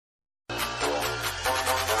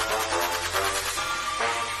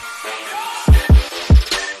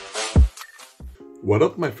What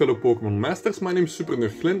up, my fellow Pokemon masters? My name is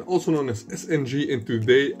superNerdGlenn, also known as SNG, and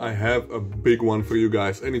today I have a big one for you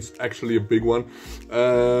guys, and it's actually a big one.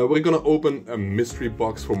 We're gonna open a mystery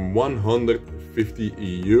box from 150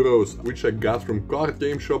 euros, which I got from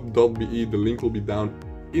CardGameShop.be. The link will be down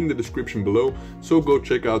in the description below, so go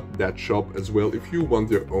check out that shop as well if you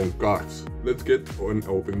want your own cards. Let's get and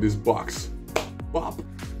open this box. Pop!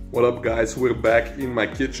 What up, guys? We're back in my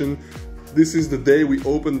kitchen. This is the day we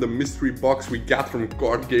opened the mystery box we got from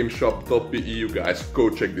CardGameShop.be. You guys, go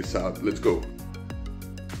check this out. Let's go.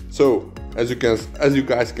 So, as you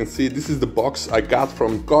guys can see, this is the box I got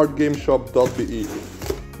from CardGameShop.be.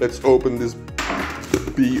 Let's open this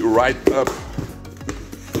bee right up.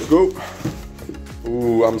 Let's go.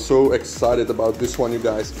 Ooh, I'm so excited about this one, you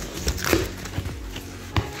guys,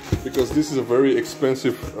 because this is a very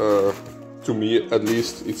expensive, to me at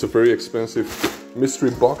least, it's a very expensive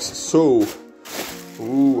mystery box. So,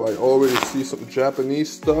 ooh, I already see some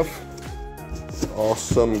Japanese stuff.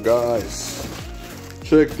 Awesome, guys.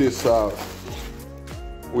 Check this out.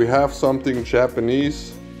 We have something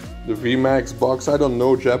Japanese. The VMAX box. I don't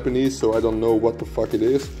know Japanese, so I don't know what the fuck it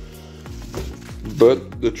is.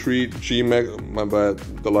 But the 3G Max, my bad,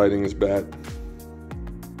 the lighting is bad.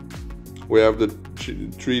 We have the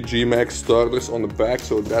 3G Max starters on the back,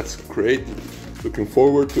 so that's great. Looking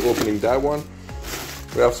forward to opening that one.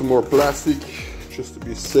 We have some more plastic, just to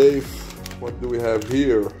be safe. What do we have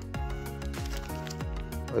here?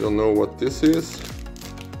 I don't know what this is.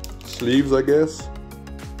 Sleeves, I guess.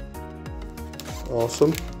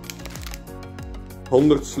 Awesome.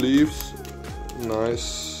 100 sleeves.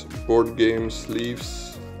 Nice. Board game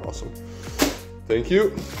sleeves. Awesome. Thank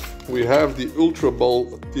you. We have the Ultra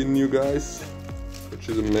Ball tin, you guys, which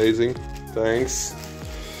is amazing. Thanks.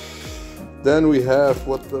 Then we have,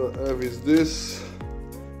 what the F is this?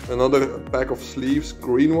 Another pack of sleeves,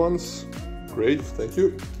 green ones. Great, thank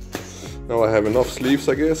you. Now I have enough sleeves,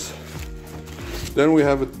 I guess. Then we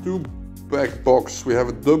have a 2-pack box. We have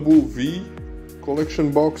a double V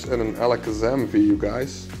collection box and an Alakazam V, you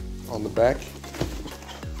guys, on the back.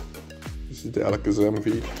 This is the Alakazam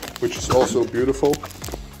V, which is also beautiful.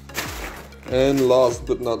 And last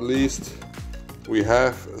but not least, we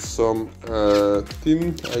have some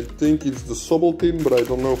tin. I think it's the Sobble tin, but I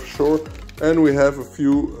don't know for sure. And we have a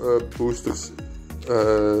few boosters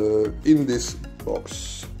in this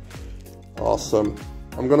box. Awesome.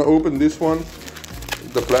 I'm gonna open this one,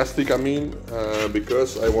 the plastic I mean,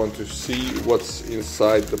 because I want to see what's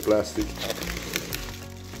inside the plastic.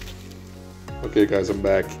 Okay guys, I'm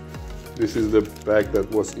back. This is the bag that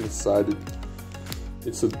was inside it.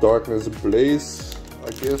 It's a Darkness Blaze, I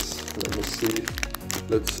guess. Let me see.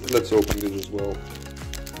 Let's open this as well.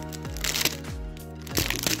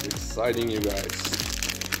 This is exciting, you guys.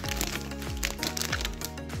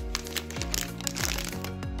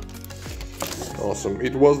 Awesome.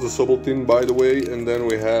 It was the Sobble tin, by the way, and then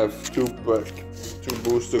we have two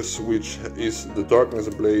boosters, which is the Darkness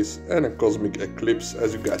Blaze and a Cosmic Eclipse,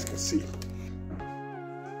 as you guys can see.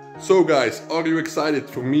 So guys, are you excited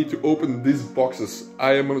for me to open these boxes?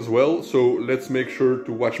 I am as well, so let's make sure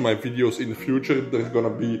to watch my videos in the future. There's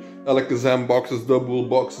gonna be Alakazam boxes, double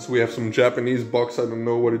boxes, we have some Japanese box, I don't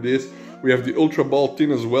know what it is. We have the Ultra Ball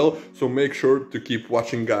tin as well, so make sure to keep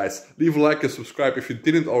watching, guys. Leave a like and subscribe if you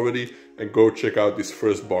didn't already, and go check out this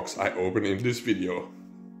first box I opened in this video.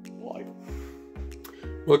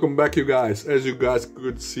 Welcome back, you guys. As you guys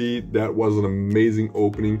could see, that was an amazing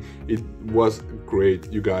opening. It was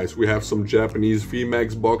great, you guys. We have some Japanese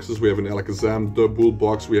VMAX boxes, we have an Alakazam double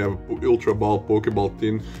box, we have Ultra Ball Pokeball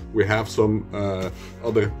tin, we have some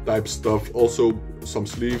other type stuff, also some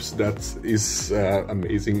sleeves. That is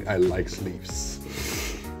amazing. I like sleeves.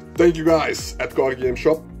 Thank you guys at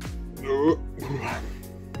CardGameShop.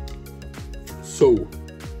 So,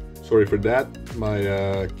 sorry for that,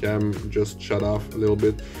 my cam just shut off a little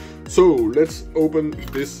bit. So let's open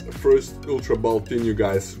this first Ultra Ball tin, you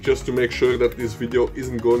guys, just to make sure that this video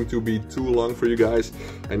isn't going to be too long for you guys.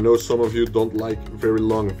 I know some of you don't like very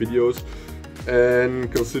long videos, and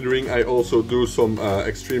considering I also do some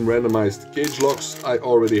extreme randomized cage locks, I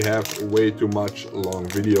already have way too much long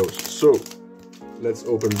videos. So let's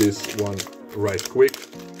open this one right quick.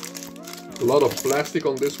 A lot of plastic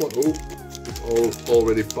on this one. Oh, it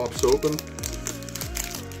already pops open.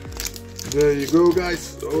 There you go,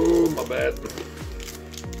 guys. Oh, my bad.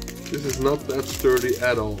 This is not that sturdy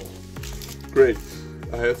at all. Great.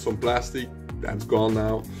 I had some plastic. That's gone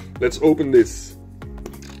now. Let's open this.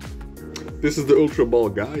 This is the Ultra Ball,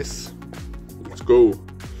 guys. Let's go.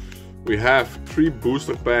 We have 3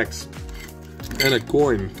 booster packs and a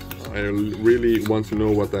coin. I really want to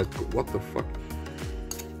know what the fuck.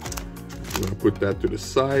 I'm gonna put that to the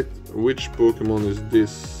side. Which Pokemon is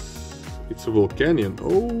this? It's a Volcanion.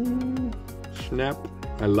 Oh, snap.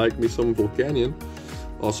 I like me some Volcanion.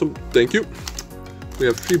 Awesome, thank you. We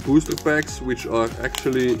have 3 booster packs, which are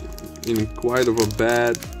actually in quite of a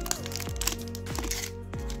bad...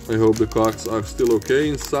 I hope the cards are still okay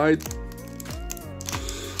inside.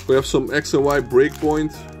 We have some X and Y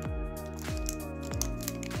Breakpoint.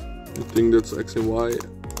 I think that's X and Y.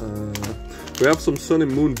 We have some Sun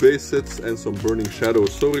and Moon base sets and some Burning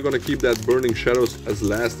Shadows. So we're gonna keep that Burning Shadows as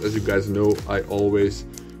last. As you guys know, I always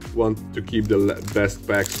want to keep the best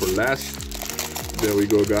packs for last. There we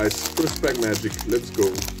go, guys. First pack magic, let's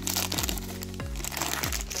go.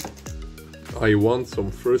 I want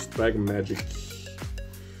some first pack magic.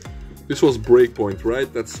 This was Breakpoint,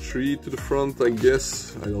 right? That's 3 to the front, I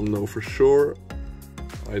guess. I don't know for sure.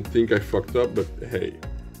 I think I fucked up, but hey.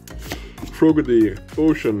 Frogadier,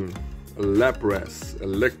 Potion, Lapras,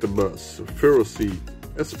 Electabuzz, Ferroseed,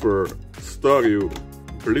 Esper, Staryu,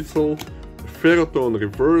 Blitzel, Ferrothorn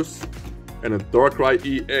Reverse, and a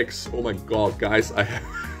Darkrai EX. Oh my god, guys, I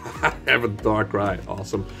have a Darkrai.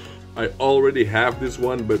 Awesome. I already have this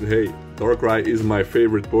one, but hey, Darkrai is my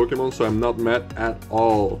favorite Pokemon, so I'm not mad at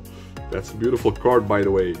all. That's a beautiful card, by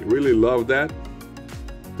the way. Really love that.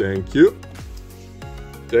 Thank you.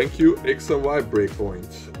 Thank you, X and Y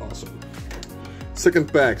Breakpoint. Awesome.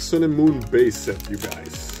 Second pack, Sun and Moon base set, you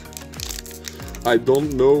guys. I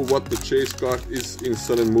don't know what the chase card is in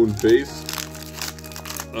Sun and Moon base.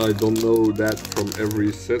 I don't know that from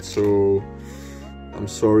every set, so I'm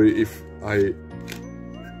sorry if I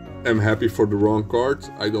am happy for the wrong card.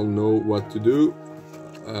 I don't know what to do,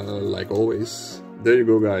 like always. There you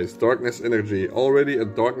go, guys. Darkness Energy. Already a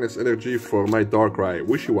Darkness Energy for my Darkrai.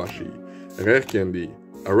 Wishiwashi, Rare Candy,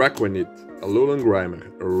 Araquanid, Alolan Grimer,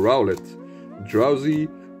 a Rowlet, Drowsy,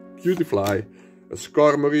 Cutiefly, a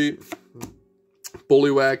Skarmory,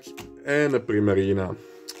 Poliwag, and a Primarina.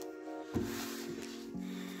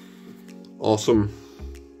 Awesome.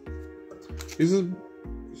 Is it?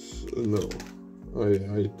 No.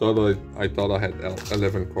 I thought I had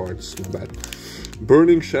 11 cards. My bad.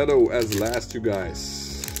 Burning Shadow as last, you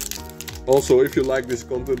guys. Also, if you like this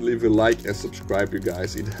content, leave a like and subscribe, you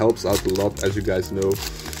guys. It helps out a lot, as you guys know.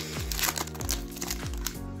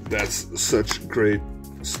 That's such great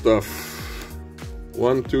stuff.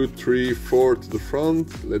 1, 2, 3, 4 to the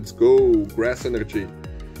front. Let's go. Grass Energy,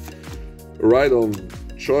 Rhydon,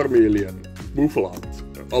 Charmeleon, Bouffalant,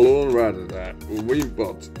 Alolan Rattata,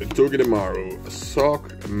 Wimpod, a Togedemaru, a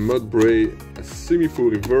Sock, a Mudbray, a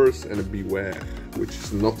Simifu Reverse, and a Beware, which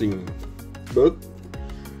is nothing, but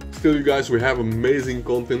still, you guys, we have amazing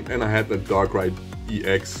content, and I had a Darkrai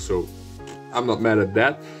EX, so I'm not mad at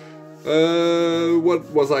that. What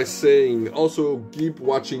was I saying? Also, keep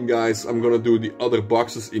watching, guys. I'm gonna do the other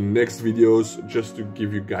boxes in next videos just to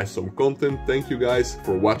give you guys some content. Thank you guys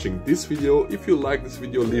for watching this video. If you like this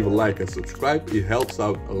video, leave a like and subscribe. It helps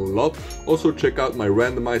out a lot. Also, check out my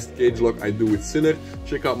randomized cage lock I do with Sinner.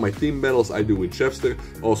 Check out my team battles I do with Chefster.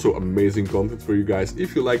 Also, amazing content for you guys.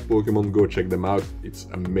 If you like Pokemon, go check them out. It's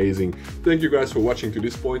amazing. Thank you guys for watching to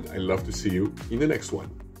this point. I love to see you in the next one.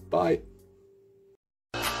 Bye.